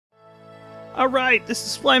Alright, this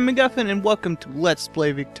is Flying MacGuffin, and welcome to Let's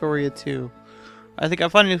Play Victoria 2. I think I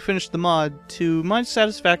finally finished the mod to my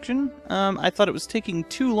satisfaction. I thought it was taking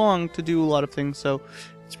too long to do a lot of things, so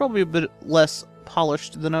it's probably a bit less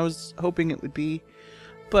polished than I was hoping it would be.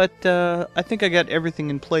 But I think I got everything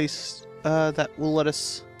in place that will let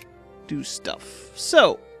us do stuff.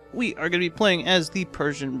 So, we are going to be playing as the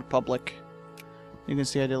Persian Republic. You can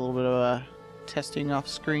see I did a little bit of testing off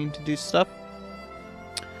screen to do stuff.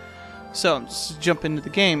 So, let's jump into the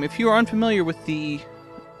game. If you are unfamiliar with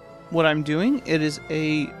what I'm doing, it is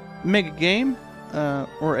a mega game,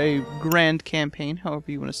 or a grand campaign,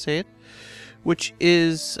 however you want to say it, which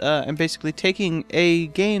is, I'm basically taking a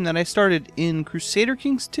game that I started in Crusader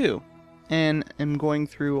Kings 2, and am going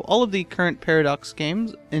through all of the current Paradox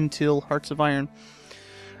games until Hearts of Iron.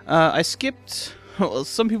 I skipped, well,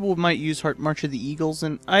 some people might use March of the Eagles,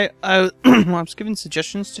 and I was given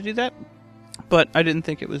suggestions to do that, but I didn't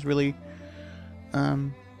think it was really,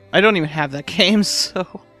 I don't even have that game,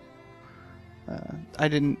 so I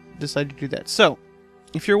didn't decide to do that. So,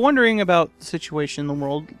 if you're wondering about the situation in the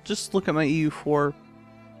world, just look at my EU4,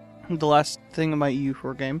 the last thing of my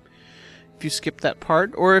EU4 game, if you skip that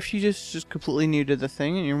part, or if you just completely new to the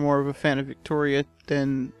thing and you're more of a fan of Victoria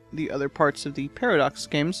than the other parts of the Paradox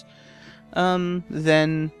games,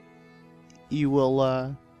 then you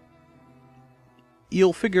will,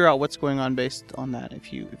 you'll figure out what's going on based on that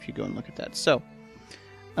if you go and look at that. So,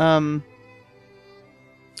 the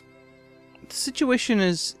situation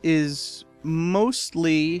is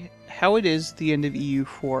mostly how it is at the end of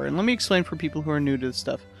EU4, and let me explain for people who are new to this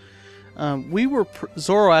stuff. We were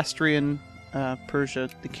Zoroastrian Persia,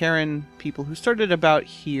 the Karen people who started about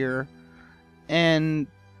here and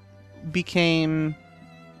became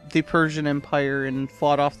the Persian Empire and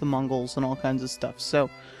fought off the Mongols and all kinds of stuff. So,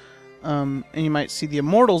 and you might see the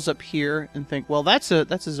Immortals up here and think, well, that's a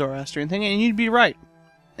Zoroastrian thing, and you'd be right.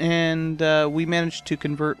 And we managed to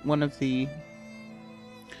convert one of the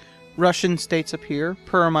Russian states up here,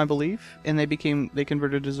 Perm, I believe, and they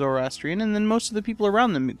converted to Zoroastrian, and then most of the people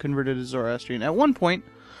around them converted to Zoroastrian. At one point,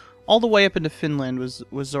 all the way up into Finland was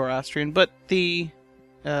Zoroastrian, but the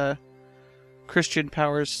Christian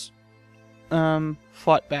powers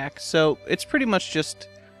fought back. So it's pretty much just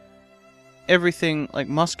everything. Like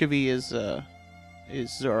Muscovy is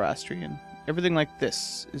Zoroastrian. Everything like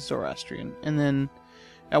this is Zoroastrian, and then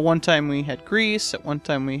at one time we had Greece, at one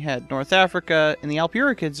time we had North Africa, and the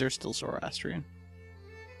Alpurikids are still Zoroastrian.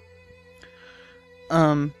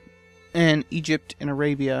 And Egypt and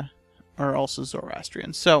Arabia are also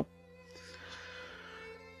Zoroastrian. So,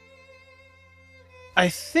 I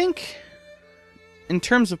think, in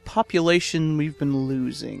terms of population, we've been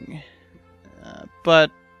losing. But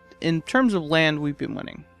in terms of land, we've been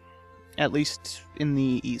winning. At least in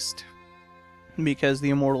the east. Because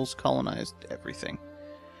the Immortals colonized everything.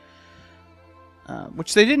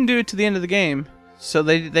 Which they didn't do it to the end of the game, so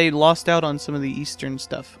they lost out on some of the eastern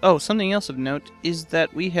stuff. Oh, something else of note is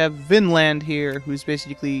that we have Vinland here, who's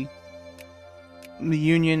basically the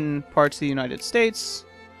Union parts of the United States,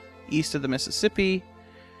 east of the Mississippi,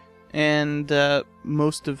 and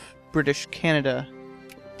most of British Canada,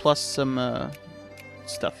 plus some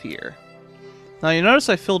stuff here. Now you notice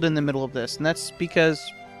I filled in the middle of this, and that's because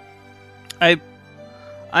I'm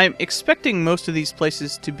expecting most of these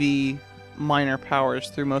places to be minor powers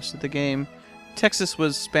through most of the game. Texas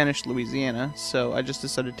was Spanish Louisiana, so I just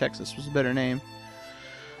decided Texas was a better name.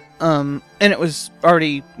 And it was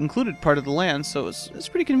already included part of the land, so it's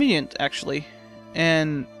pretty convenient, actually.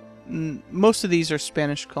 And most of these are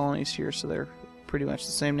Spanish colonies here, so they're pretty much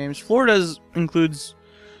the same names. Florida includes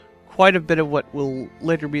quite a bit of what will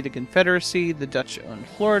later be the Confederacy. The Dutch owned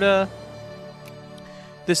Florida.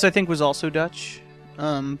 This, I think, was also Dutch.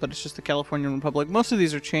 But it's just the Californian Republic. Most of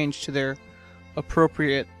these are changed to their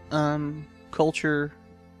appropriate culture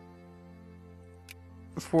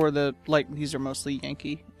for the, like, these are mostly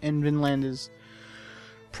Yankee, and Vinland is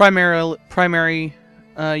primary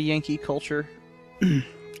Yankee culture.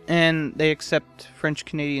 And they accept French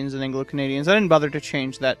Canadians and Anglo Canadians. I didn't bother to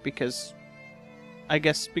change that because, I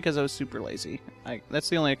guess, because I was super lazy. That's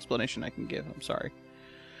the only explanation I can give. I'm sorry.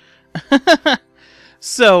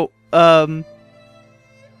 So,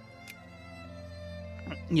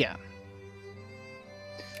 yeah.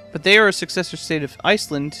 But they are a successor state of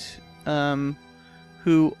Iceland,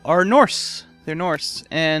 who are Norse. They're Norse.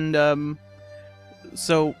 And,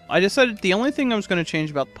 so I decided the only thing I was going to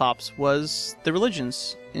change about Pops was the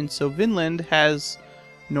religions. And so Vinland has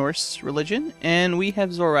Norse religion, and we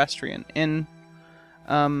have Zoroastrian. And,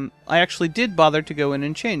 I actually did bother to go in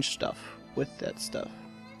and change stuff with that stuff.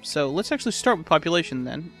 So let's actually start with population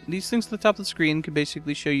then. These things at the top of the screen can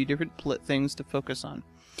basically show you different things to focus on.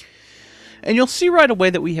 And you'll see right away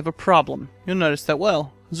that we have a problem. You'll notice that,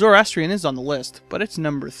 well, Zoroastrian is on the list, but it's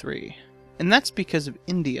number 3. And that's because of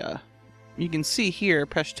India. You can see here,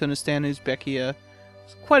 Pashtunistan, Uzbekia,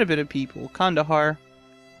 quite a bit of people. Kandahar,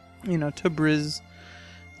 you know, Tabriz,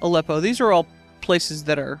 Aleppo. These are all places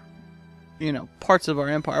that are, you know, parts of our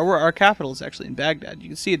empire. Where our capital is actually in Baghdad. You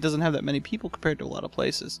can see it doesn't have that many people compared to a lot of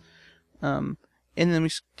places. And then we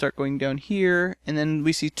start going down here, and then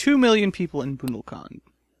we see 2 million people in Bundelkhand.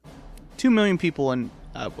 2 million people in,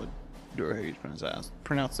 what do you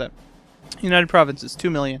pronounce that? United Provinces, 2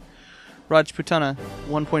 million. Rajputana,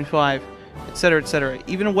 1.5, etc., etc.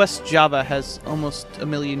 Even West Java has almost 1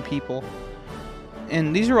 million people.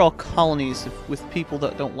 And these are all colonies with people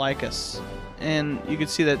that don't like us. And you can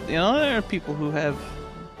see that, you know, there are people who have,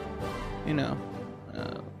 you know,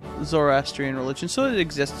 Zoroastrian religion, so it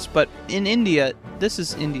exists. But in India, this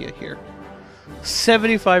is India here.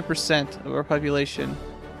 75% of our population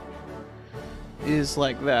is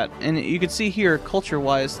like that. And you can see here,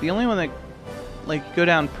 culture-wise, the only one that, like, go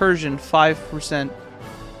down, Persian, 5%,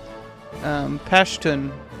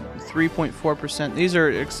 Pashtun, 3.4%. These are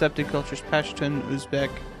accepted cultures, Pashtun, Uzbek.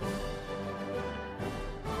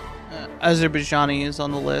 Azerbaijani is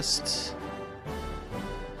on the list,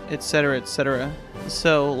 etc., etc.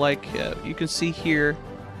 So, like, you can see here,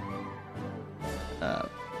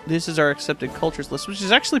 this is our accepted cultures list, which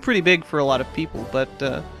is actually pretty big for a lot of people, but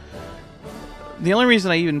the only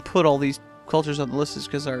reason I even put all these cultures on the list is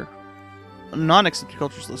because our non-accepted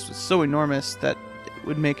cultures list was so enormous that it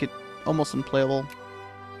would make it almost unplayable.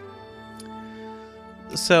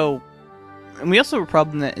 So, and we also have a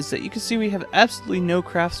problem that is that you can see we have absolutely no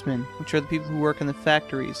craftsmen, which are the people who work in the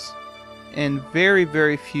factories, and very,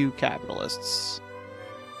 very few capitalists.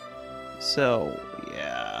 So,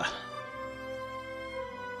 yeah.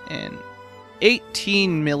 And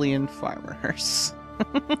 18 million farmers.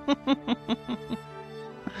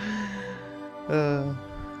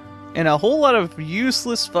 And a whole lot of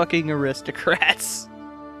useless fucking aristocrats.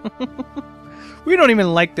 We don't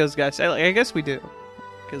even like those guys. I guess we do,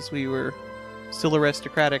 because we were still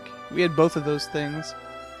aristocratic. We had both of those things.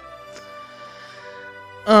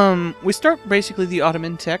 We start basically the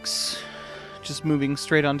Ottoman texts, just moving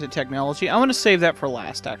straight onto technology. I want to save that for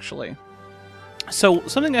last, actually. So,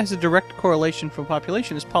 something that has a direct correlation from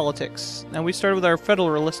population is politics. Now, we started with our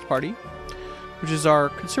Federalist Party, which is our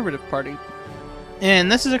conservative party.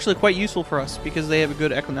 And this is actually quite useful for us, because they have a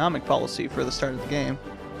good economic policy for the start of the game.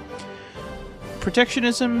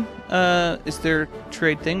 Protectionism is their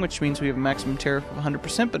trade thing, which means we have a maximum tariff of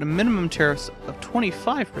 100%, but a minimum tariff of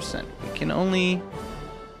 25%. We can only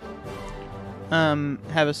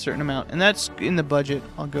have a certain amount, and that's in the budget.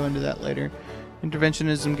 I'll go into that later.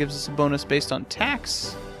 Interventionism gives us a bonus based on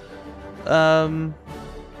tax, and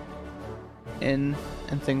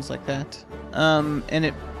things like that. And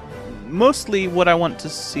it mostly what I want to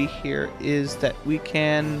see here is that we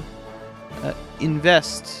can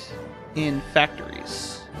invest in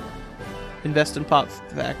factories, invest in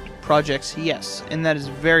projects. Yes, and that is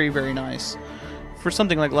very, very nice. For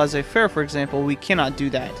something like laissez-faire, for example, we cannot do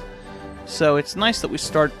that. So it's nice that we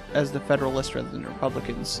start as the Federalists rather than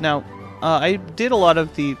Republicans. Now, I did a lot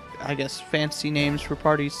of the, I guess, fancy names for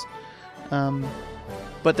parties.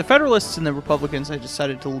 But the Federalists and the Republicans I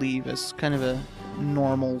decided to leave as kind of a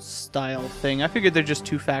normal style thing. I figured they're just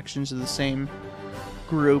two factions of the same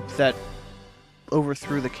group that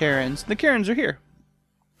overthrew the Karens. The Karens are here.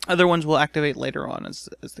 Other ones will activate later on as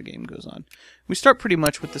the game goes on. We start pretty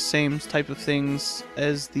much with the same type of things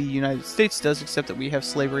as the United States does, except that we have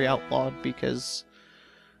slavery outlawed because...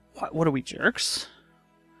 What are we, jerks?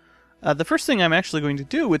 The first thing I'm actually going to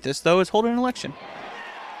do with this, though, is hold an election.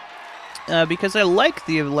 Because I like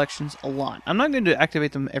the elections a lot. I'm not going to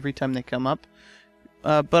activate them every time they come up,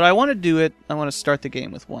 but I want to do it. I want to start the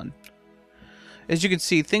game with one. As you can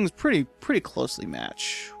see, things pretty closely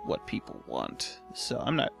match what people want, so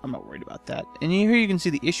I'm not worried about that. And here you can see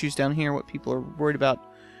the issues down here, what people are worried about.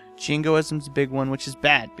 Jingoism's a big one, which is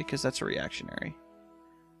bad because that's a reactionary.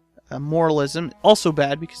 Moralism, also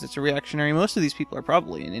bad because it's a reactionary. Most of these people are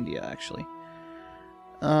probably in India, actually.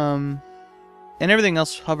 And everything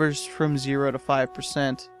else hovers from 0 to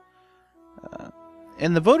 5%.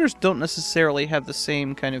 And the voters don't necessarily have the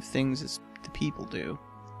same kind of things as the people do.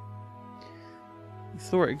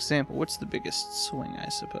 For example, what's the biggest swing, I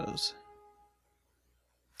suppose?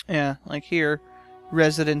 Yeah, like here,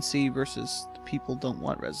 residency versus the people don't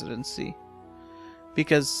want residency.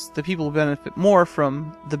 Because the people benefit more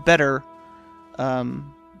from the better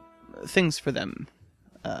things for them,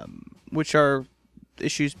 which are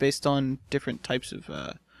issues based on different types of,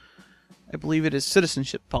 I believe it is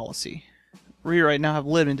citizenship policy. We right now have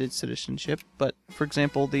limited citizenship, but for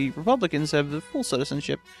example, the Republicans have the full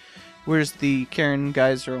citizenship, whereas the Karen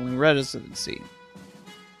guys are only residency.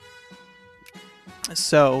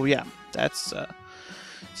 So yeah, that's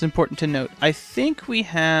it's important to note. I think we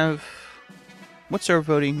have, what's our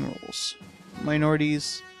voting rules?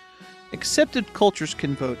 Minorities, accepted cultures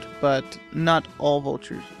can vote, but not all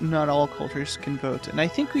cultures can vote, and I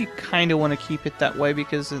think we kind of want to keep it that way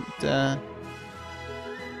because it.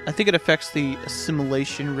 I think it affects the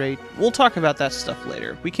assimilation rate. We'll talk about that stuff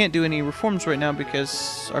later. We can't do any reforms right now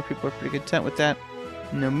because our people are pretty content with that.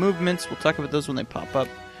 No movements. We'll talk about those when they pop up.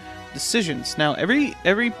 Decisions. Now,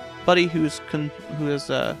 everybody who has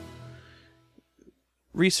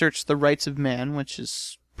researched the rights of man, which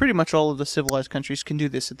is pretty much all of the civilized countries, can do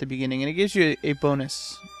this at the beginning, and it gives you a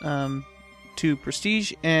bonus to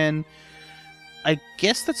prestige, and I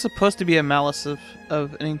guess that's supposed to be a malice of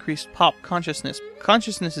an increased pop consciousness.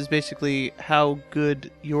 Consciousness is basically how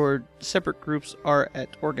good your separate groups are at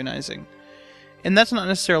organizing. And that's not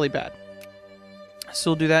necessarily bad. So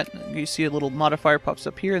we'll do that. You see a little modifier pops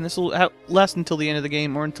up here, and this will last until the end of the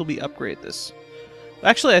game or until we upgrade this.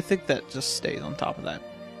 Actually, I think that just stays on top of that.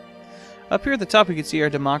 Up here at the top, you can see our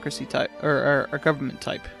democracy type, or our government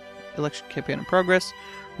type. Election campaign in progress.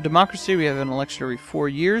 For democracy, we have an election every 4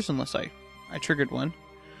 years, unless I triggered one.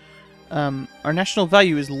 Our national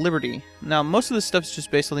value is liberty. Now, most of this stuff is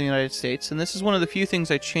just based on the United States, and this is one of the few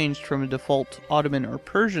things I changed from a default Ottoman or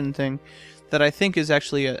Persian thing that I think is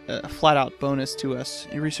actually a flat-out bonus to us.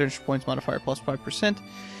 Research points modifier plus 5%,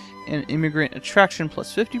 and immigrant attraction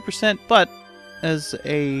plus 50%, but as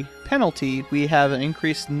a penalty, we have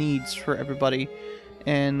increased needs for everybody,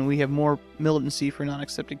 and we have more militancy for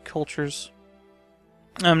non-accepted cultures.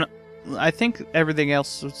 I think everything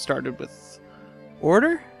else started with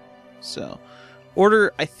order, so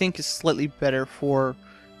order I think is slightly better for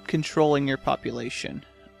controlling your population,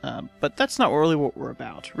 but that's not really what we're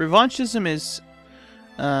about. Revanchism is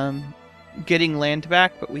getting land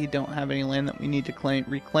back, but we don't have any land that we need to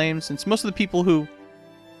reclaim, since most of the people who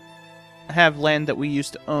have land that we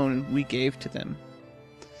used to own, we gave to them.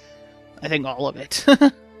 I think all of it.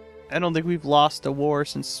 I don't think we've lost a war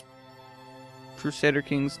since Crusader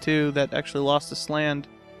Kings 2 that actually lost us land.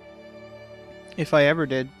 If I ever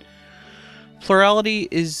did. Plurality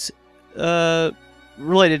is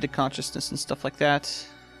related to consciousness and stuff like that.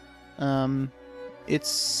 It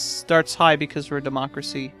starts high because we're a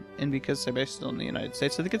democracy and because they're based on the United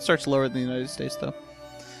States. I think it starts lower than the United States, though.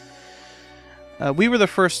 We were the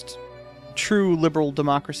first true liberal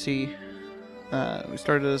democracy. We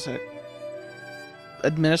started as a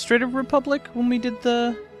administrative republic when we did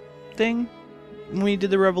the thing. When we did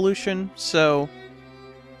the revolution, so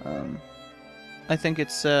I think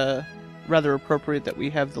it's rather appropriate that we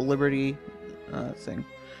have the liberty thing.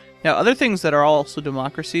 Now, other things that are also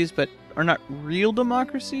democracies, but are not real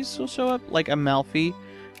democracies, will show up, like Amalfi.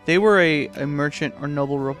 They were a merchant or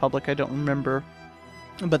noble republic, I don't remember,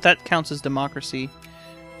 but that counts as democracy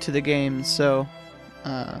to the game, so,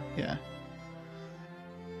 yeah.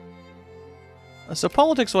 So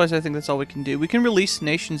politics-wise, I think that's all we can do. We can release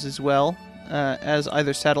nations as well, as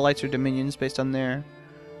either satellites or dominions based on their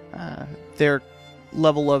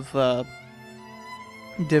level of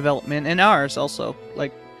development, and ours also.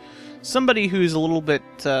 Like, somebody who's a little bit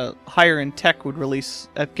higher in tech would release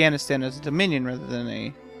Afghanistan as a dominion rather than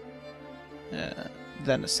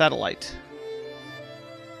a satellite.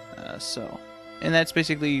 And that's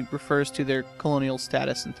basically refers to their colonial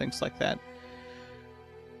status and things like that.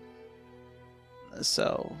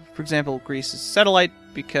 So, for example, Greece is a satellite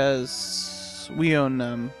because we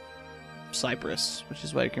own Cyprus, which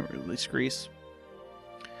is why I can release Greece.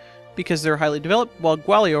 Because they're highly developed, while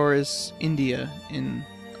Gwalior is India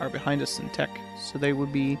are behind us in tech, so they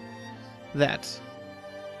would be that.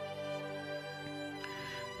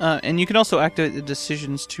 And you can also activate the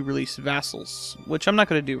decisions to release vassals, which I'm not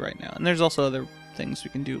going to do right now. And there's also other things we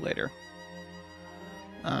can do later.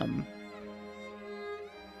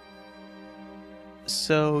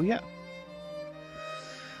 So, yeah.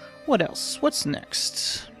 What else? What's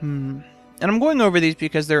next? And I'm going over these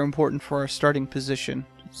because they're important for our starting position.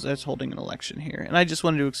 So that's holding an election here. And I just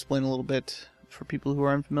wanted to explain a little bit for people who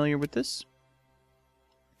are unfamiliar with this.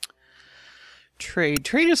 Trade.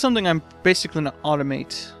 Trade is something I'm basically going to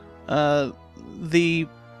automate. The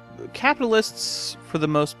capitalists, for the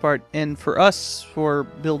most part, and for us, for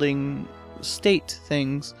building state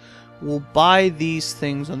things, will buy these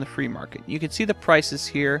things on the free market. You can see the prices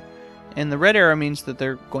here, and the red arrow means that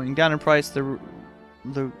they're going down in price. The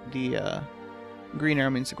green arrow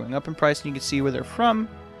means they're going up in price, and you can see where they're from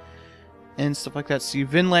and stuff like that. See,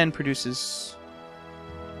 Vinland produces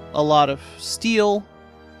a lot of steel,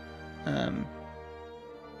 and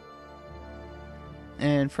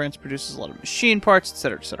France produces a lot of machine parts,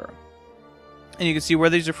 etc., etc. And you can see where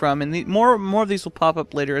these are from, and more of these will pop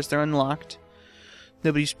up later as they're unlocked.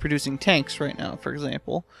 Nobody's producing tanks right now, for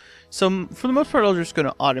example. So for the most part, I'm just going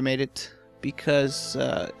to automate it because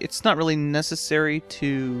it's not really necessary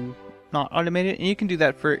to not automate it, and you can do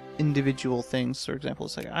that for individual things. For example,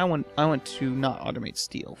 it's like I want to not automate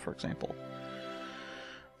steel, for example.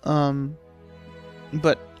 But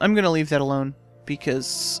I'm going to leave that alone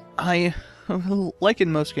because like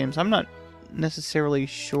in most games, I'm not necessarily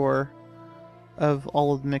sure of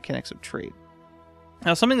all of the mechanics of trade.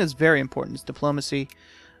 Now, something that's very important is diplomacy.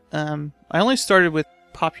 I only started with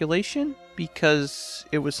population because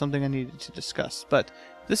it was something I needed to discuss, but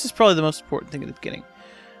this is probably the most important thing at the beginning.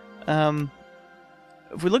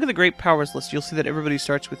 If we look at the Great Powers list, you'll see that everybody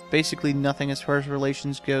starts with basically nothing as far as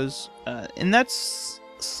relations goes, and that's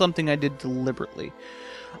something I did deliberately.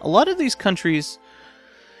 A lot of these countries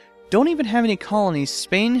don't even have any colonies.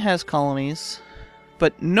 Spain has colonies,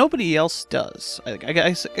 but nobody else does. I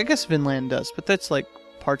guess Vinland does, but that's like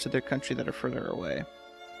parts of their country that are further away.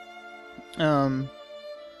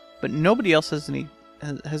 But nobody else has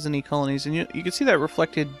any colonies, and you can see that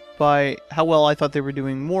reflected by how well I thought they were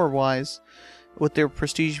doing war-wise, what their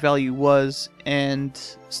prestige value was, and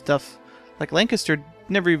stuff. Like Lancaster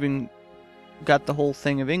never even got the whole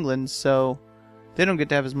thing of England, so they don't get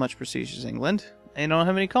to have as much prestige as England. They don't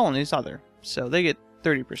have any colonies either, so they get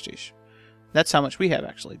 30 prestige. That's how much we have,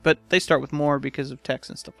 actually. But they start with more because of tax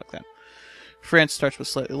and stuff like that. France starts with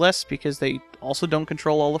slightly less because they also don't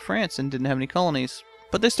control all of France and didn't have any colonies.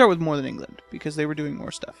 But they start with more than England because they were doing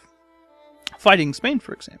more stuff. Fighting Spain,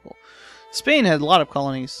 for example. Spain had a lot of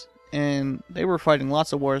colonies, and they were fighting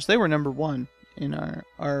lots of wars. They were #1 in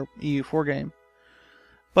our EU4 game.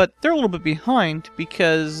 But they're a little bit behind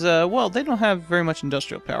because, well, they don't have very much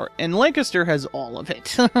industrial power. And Lancaster has all of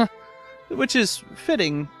it. Which is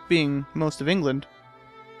fitting, being most of England.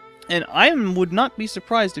 And I would not be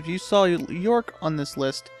surprised if you saw York on this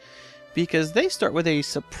list, because they start with a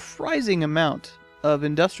surprising amount of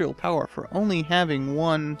industrial power for only having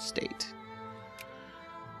one state.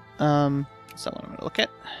 That's not what I'm going to look at.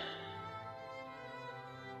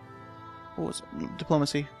 What was it?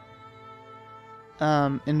 Diplomacy.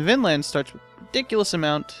 And Vinland starts with a ridiculous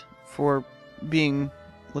amount for being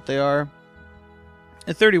what they are.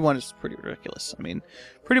 And 31 is pretty ridiculous. I mean,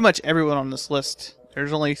 pretty much everyone on this list,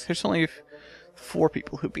 there's only 4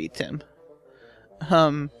 people who beat them.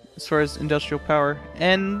 As far as industrial power,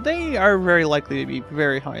 and they are very likely to be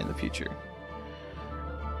very high in the future.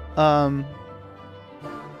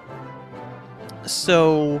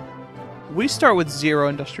 So we start with 0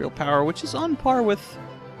 industrial power, which is on par with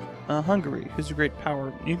Hungary, who's a great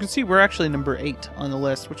power. You can see we're actually number 8 on the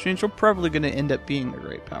list, which means we're probably going to end up being a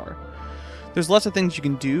great power. There's lots of things you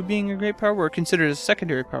can do being a great power. We're considered a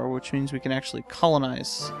secondary power, which means we can actually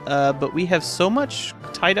colonize. But we have so much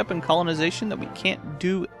tied up in colonization that we can't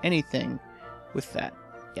do anything with that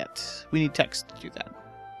yet. We need techs to do that.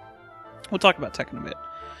 We'll talk about tech in a bit.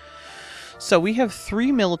 So we have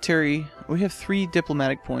 3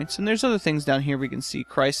 diplomatic points, and there's other things down here we can see.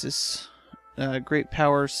 Crisis, great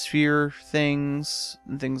power, sphere things,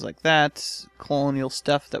 and things like that. Colonial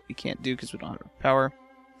stuff that we can't do because we don't have power.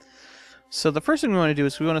 So the first thing we want to do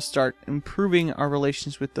is we want to start improving our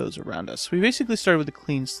relations with those around us. We basically started with a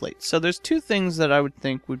clean slate. So there's 2 things that I would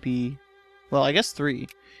think would be, well, I guess 3.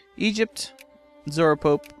 Egypt,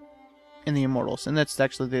 Zoropope, and the Immortals. And that's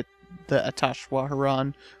actually the Atashwa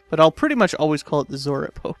Haran. But I'll pretty much always call it the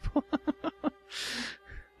Zoropope.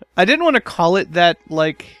 I didn't want to call it that,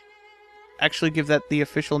 like, actually give that the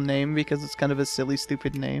official name because it's kind of a silly,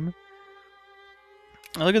 stupid name.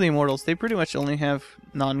 Look at the Immortals. They pretty much only have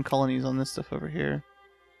non-colonies on this stuff over here.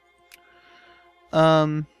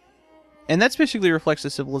 And that's basically reflects the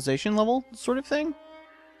civilization level sort of thing.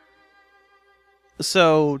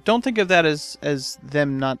 So don't think of that as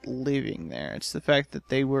them not living there. It's the fact that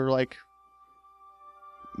they were like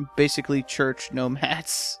basically church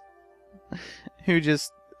nomads who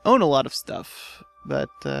just own a lot of stuff. But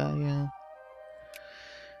yeah.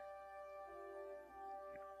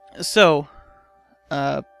 So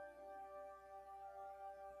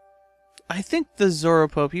I think the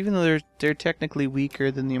Zoropope, even though they're technically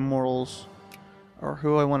weaker than the Immortals, are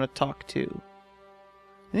who I want to talk to.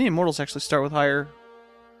 And the Immortals actually start with higher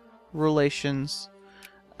relations.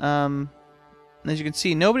 As you can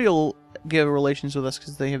see, nobody will give relations with us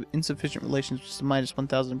because they have insufficient relations, which is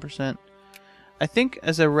 -1000%. I think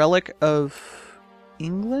as a relic of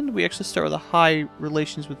England. We actually start with a high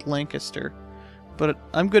relations with Lancaster, but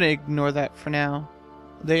I'm going to ignore that for now.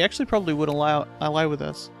 They actually probably would ally with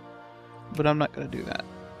us, but I'm not going to do that.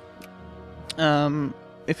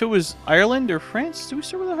 If it was Ireland or France, do we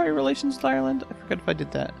start with a high relations with Ireland? I forgot if I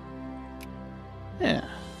did that. Yeah.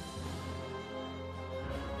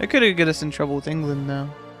 It could have got us in trouble with England, though.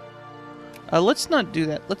 Let's not do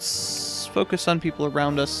that. Let's focus on people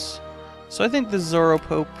around us. So I think the Zoro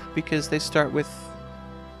Pope, because they start with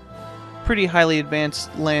pretty highly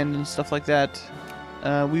advanced land and stuff like that,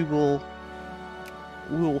 we will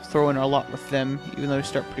throw in our lot with them, even though we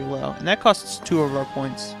start pretty low. And that costs 2 of our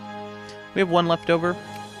points. We have 1 left over.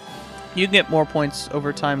 You can get more points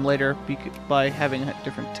over time later by having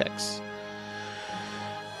different texts.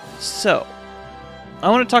 So, I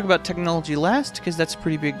want to talk about technology last, because that's a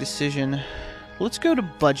pretty big decision. Let's go to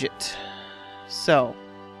budget. So,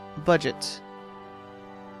 budget.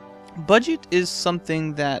 Budget is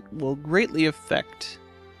something that will greatly affect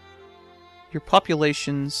your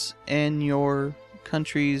populations and your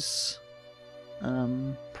country's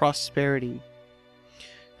prosperity.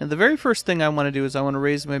 And the very first thing I want to do is I want to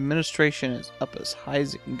raise my administration up as high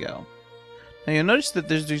as it can go. Now you'll notice that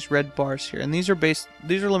there's these red bars here, and these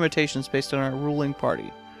are limitations based on our ruling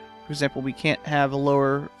party. For example, we can't have a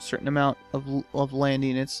lower certain amount of land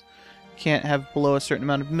units, can't have below a certain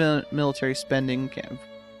amount of military spending, can't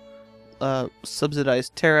have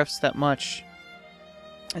subsidized tariffs that much,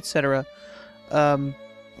 etc.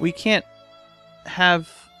 We can't have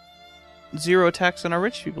 0 tax on our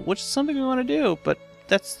rich people, which is something we want to do, but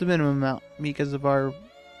that's the minimum amount because of our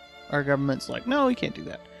government's like, no, we can't do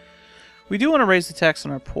that. We do want to raise the tax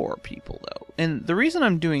on our poor people, though. And the reason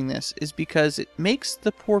I'm doing this is because it makes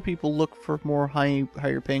the poor people look for more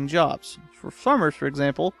higher paying jobs. For farmers, for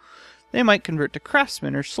example, they might convert to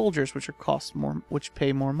craftsmen or soldiers, which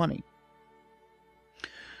pay more money.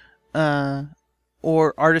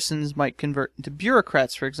 Or artisans might convert into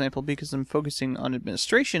bureaucrats, for example, because I'm focusing on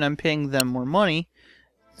administration, I'm paying them more money,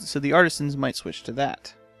 so the artisans might switch to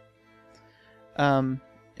that.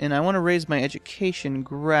 And I want to raise my education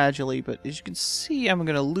gradually, but as you can see, I'm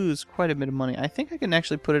going to lose quite a bit of money. I think I can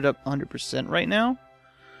actually put it up 100% right now,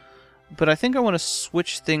 but I think I want to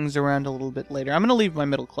switch things around a little bit later. I'm going to leave my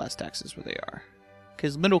middle class taxes where they are,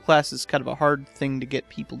 because middle class is kind of a hard thing to get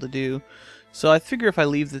people to do. So I figure if I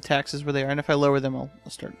leave the taxes where they are, and if I lower them, I'll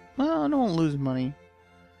start... Well, I don't lose money.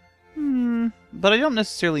 But I don't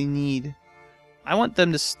necessarily need... I want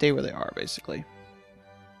them to stay where they are, basically.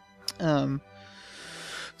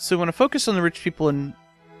 So I want to focus on the rich people and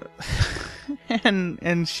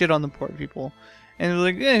and shit on the poor people. And they're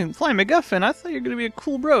like, hey, Fly McGuffin, I thought you were going to be a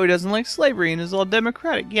cool bro who doesn't like slavery and is all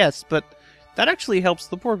democratic. Yes, but that actually helps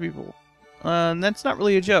the poor people. And that's not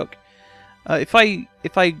really a joke. If I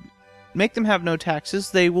make them have no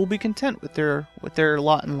taxes, they will be content with their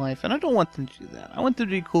lot in life. And I don't want them to do that. I want them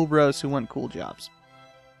to be cool bros who want cool jobs.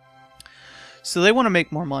 So they want to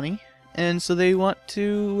make more money. And so they want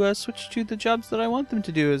to switch to the jobs that I want them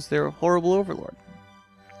to do as their horrible overlord.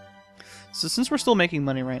 So since we're still making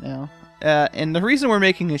money right now, and the reason we're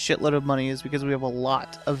making a shitload of money is because we have a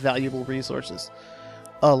lot of valuable resources.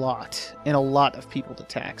 A lot. And a lot of people to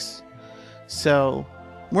tax. So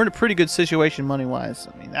we're in a pretty good situation money-wise.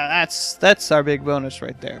 I mean, that's our big bonus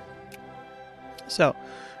right there. So,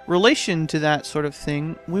 relation to that sort of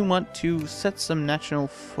thing, we want to set some national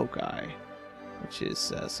foci, which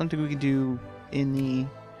is something we can do in the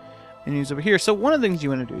menus over here. So one of the things you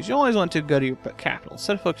want to do is you always want to go to your capital.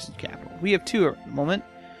 Set a focus in capital. We have 2 at the moment.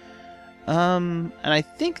 And I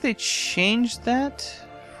think they changed that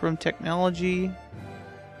from technology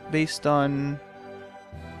based on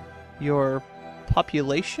your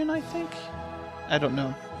population, I think? I don't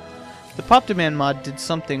know. The Pop Demand mod did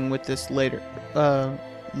something with this later,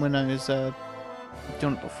 when I was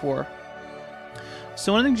doing it before.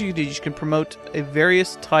 So one of the things you can do is you can promote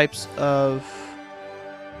various types of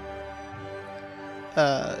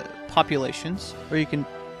populations, or you can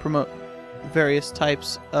promote various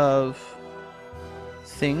types of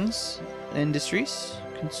things, industries,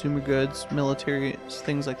 consumer goods, military,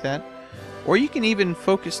 things like that. Or you can even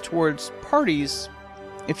focus towards parties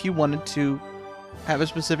if you wanted to have a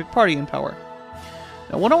specific party in power.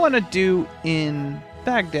 Now what I want to do in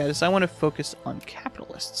Baghdad is I want to focus on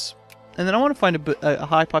capitalists. And then I want to find a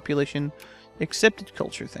high population accepted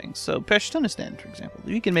culture thing. So Pashtunistan, for example.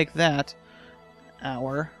 We can make that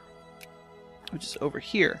our, which is over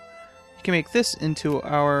here. You can make this into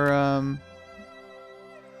our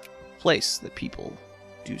place that people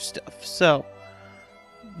do stuff. So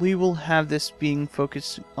we will have this being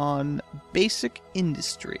focused on basic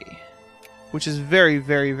industry, which is very,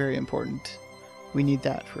 very, very important. we need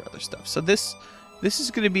that for other stuff. So this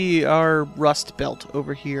is going to be our rust belt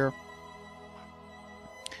over here,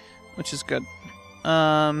 which is good.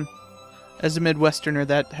 As a Midwesterner,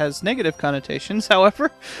 that has negative connotations,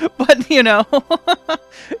 however, but you know,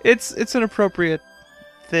 it's an appropriate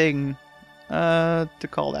thing to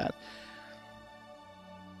call that.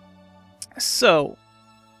 So,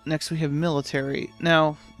 next we have military.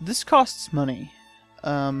 Now, this costs money.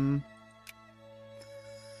 One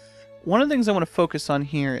of the things I want to focus on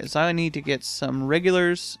here is I need to get some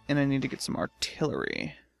regulars and I need to get some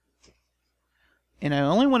artillery. And I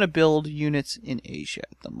only want to build units in Asia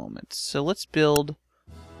at the moment. So let's build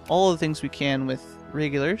all of the things we can with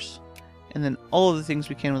regulars, and then all of the things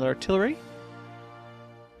we can with artillery.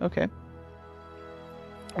 Okay.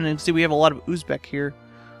 And then see we have a lot of Uzbek here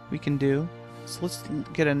we can do. So let's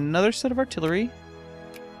get another set of artillery,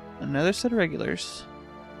 another set of regulars.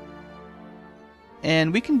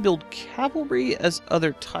 And we can build cavalry as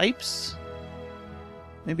other types.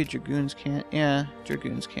 Maybe dragoons can't. Yeah,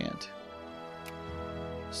 dragoons can't.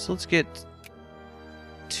 So let's get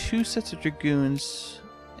 2 sets of dragoons,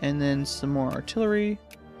 and then some more artillery,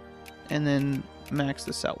 and then max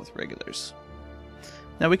this out with regulars.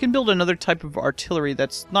 Now we can build another type of artillery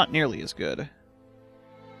that's not nearly as good.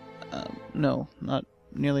 No, not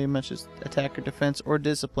nearly as much as attack or defense or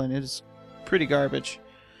discipline. It is pretty garbage.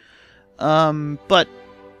 But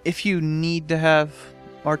if you need to have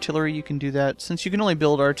artillery, you can do that, since you can only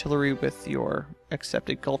build artillery with your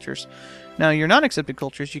accepted cultures. Now, your non-accepted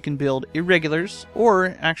cultures, you can build irregulars,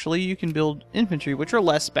 or actually you can build infantry, which are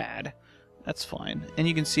less bad. That's fine. And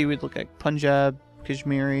you can see we'd look like Punjab,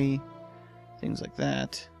 Kashmiri, things like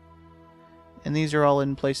that. And these are all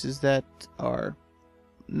in places that are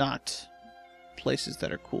not places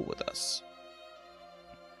that are cool with us.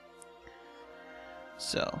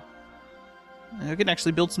 So, I can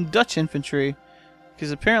actually build some Dutch infantry,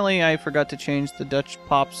 because apparently I forgot to change the Dutch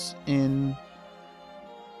pops in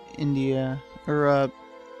India, or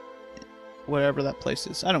whatever that place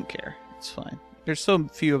is. I don't care. It's fine. There's so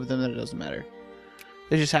few of them that it doesn't matter.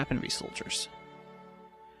 They just happen to be soldiers.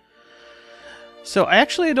 So I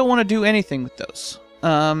don't want to do anything with those.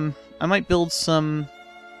 I might build some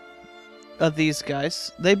of these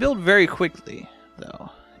guys. They build very quickly, though.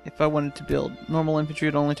 If I wanted to build normal infantry,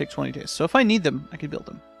 it would only take 20 days. So if I need them, I could build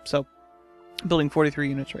them. So I'm building 43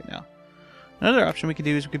 units right now. Another option we could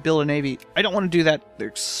do is we could build a navy. I don't want to do that.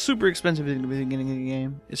 They're super expensive in the beginning of the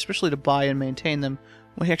game, especially to buy and maintain them.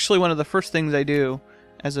 Actually, one of the first things I do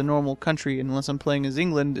as a normal country, unless I'm playing as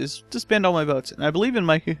England, is to spend all my boats. And I believe in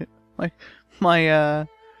my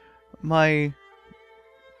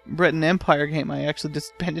Breton Empire game, I actually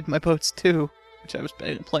disbanded my boats too, which I was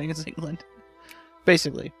playing as England,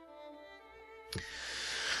 basically.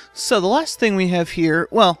 So the last thing we have here,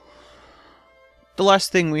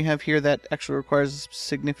 that actually requires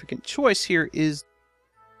significant choice here is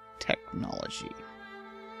technology.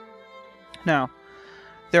 Now,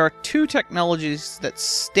 there are 2 technologies that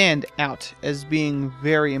stand out as being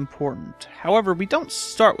very important. However, we don't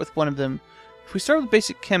start with one of them. If we start with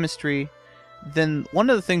basic chemistry, then one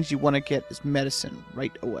of the things you want to get is medicine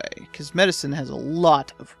right away, because medicine has a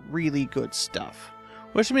lot of really good stuff.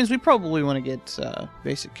 Which means we probably want to get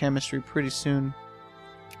basic chemistry pretty soon.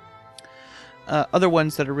 Other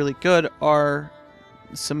ones that are really good are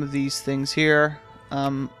some of these things here.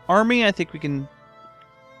 Army, I think we can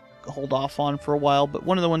hold off on for a while, but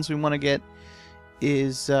one of the ones we want to get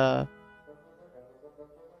is...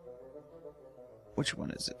 which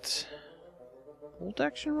one is it?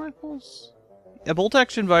 Bolt-action rifles? Yeah,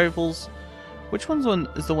 bolt-action rifles. Which one's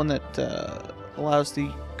is the one that allows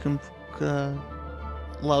the...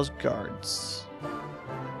 allows guards?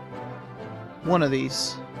 One of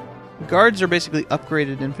these. Guards are basically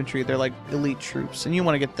upgraded infantry. They're like elite troops, and you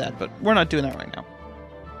want to get that, but we're not doing that right now.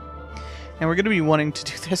 And we're going to be wanting to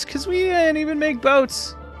do this because we didn't even make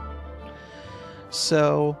boats.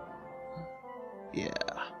 So, yeah.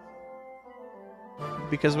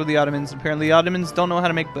 Because we're the Ottomans, apparently the Ottomans don't know how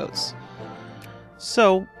to make boats.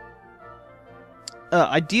 So,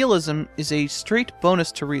 idealism is a straight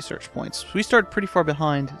bonus to research points. We start pretty far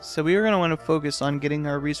behind, so we are going to want to focus on getting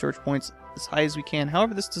our research points as high as we can.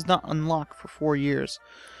 However, this does not unlock for 4 years.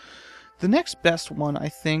 The next best one, I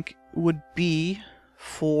think, would be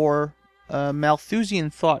for Malthusian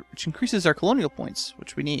thought, which increases our colonial points,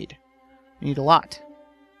 which we need. We need a lot.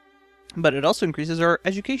 But it also increases our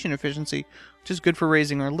education efficiency, which is good for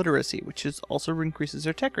raising our literacy, which also increases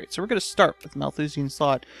our tech rate. So we're going to start with Malthusian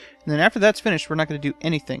thought, and then after that's finished, we're not going to do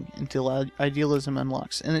anything until idealism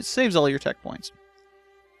unlocks, and it saves all your tech points.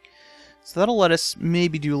 So that'll let us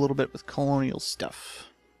maybe do a little bit with colonial stuff.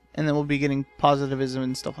 and then we'll be getting positivism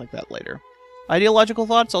and stuff like that later. Ideological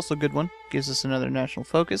thought's also a good one. Gives us another national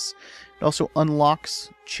focus. It also unlocks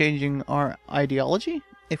changing our ideology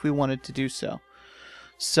if we wanted to do so.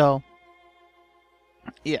 So,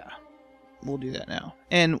 yeah, we'll do that now.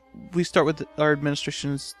 And we start with our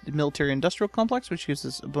administration's military-industrial complex, which gives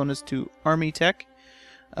us a bonus to army tech,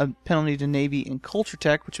 a penalty to navy and culture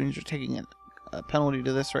tech, which means you're taking a penalty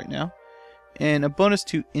to this right now, and a bonus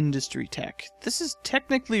to industry tech. This is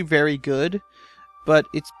technically very good, but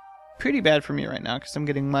it's pretty bad for me right now because I'm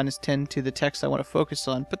getting -10 to the techs I want to focus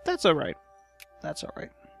on, but that's alright. That's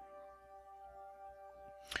alright.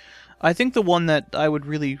 I think the one that I would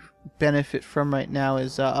really benefit from right now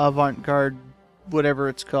is avant-garde, whatever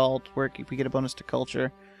it's called, where we get a bonus to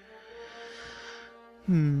culture.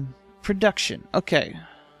 Production. Okay.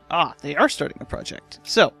 They are starting a project.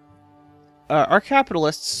 So, our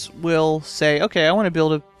capitalists will say, okay, I want to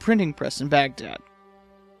build a printing press in Baghdad.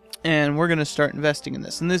 And we're going to start investing in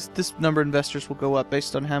this. And this number of investors will go up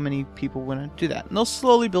based on how many people want to do that. And they'll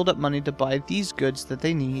slowly build up money to buy these goods that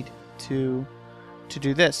they need to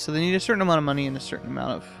do this. So they need a certain amount of money and a certain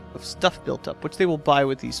amount of stuff built up, which they will buy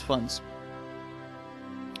with these funds.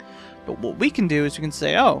 But what we can do is we can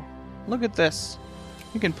say, oh, look at this.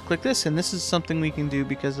 We can click this, and this is something we can do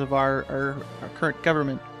because of our current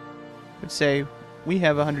government. Would say, we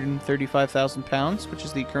have 135,000 pounds, which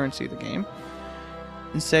is the currency of the game.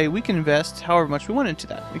 And say we can invest however much we want into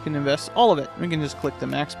that. We can invest all of it. We can just click the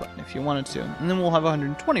max button if you wanted to. And then we'll have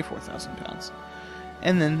 124,000 pounds.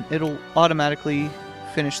 And then it'll automatically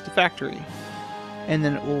finish the factory. And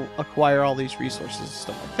then it will acquire all these resources and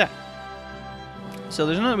stuff like that. So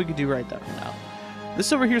there's nothing we can do right there for now.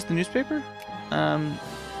 This over here is the newspaper.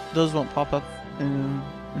 Those won't pop up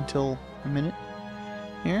until a minute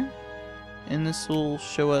here. And this will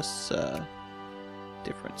show us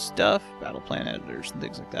different stuff, battle plan editors and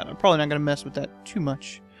things like that. I'm probably not going to mess with that too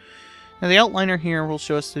much. Now the outliner here will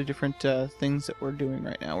show us the different things that we're doing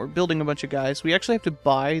right now. We're building a bunch of guys. We actually have to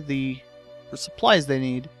buy the supplies they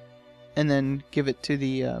need and then give it to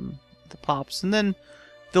the pops, and then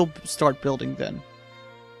they'll start building then.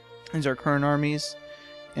 These are our current armies,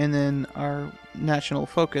 and then our national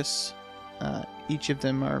focus. Each of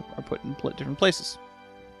them are put in different places.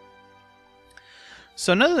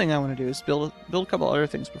 So another thing I want to do is build a couple other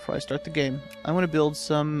things before I start the game. I want to build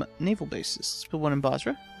some naval bases. Let's build one in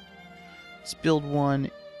Basra. Let's build one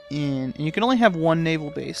in... And you can only have one naval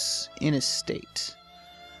base in a state.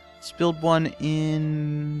 Let's build one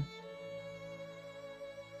in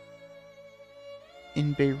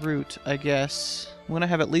Beirut, I guess. I'm going to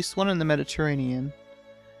have at least one in the Mediterranean.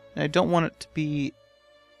 And I don't want it to be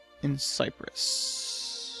in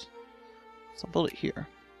Cyprus. So I'll build it here.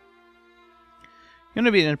 You're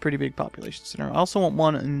going to be in a pretty big population center. I also want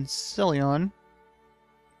one in Celion.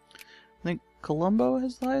 I think Colombo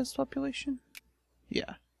has the highest population.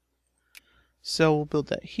 Yeah. So we'll build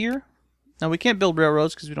that here. Now we can't build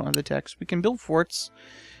railroads because we don't have the text. We can build forts.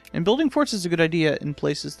 And building forts is a good idea in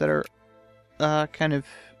places that are kind of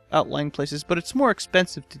outlying places. But it's more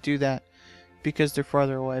expensive to do that because they're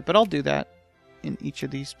farther away. But I'll do that in each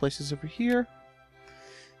of these places over here.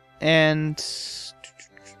 And...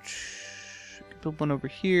 build one over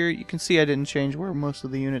here. You can see I didn't change where most of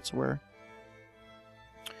the units were.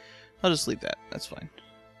 I'll just leave that. That's fine.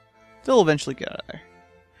 They'll eventually get out of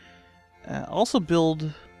there. Also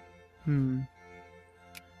build...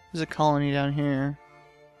 There's a colony down here.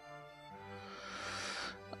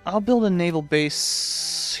 I'll build a naval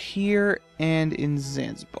base here and in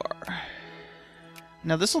Zanzibar.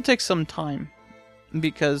 Now this will take some time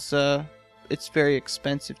because it's very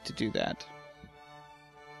expensive to do that.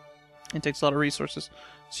 It takes a lot of resources.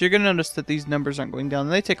 So you're going to notice that these numbers aren't going down.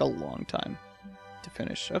 And they take a long time to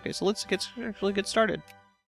finish. Okay, so let's actually get started.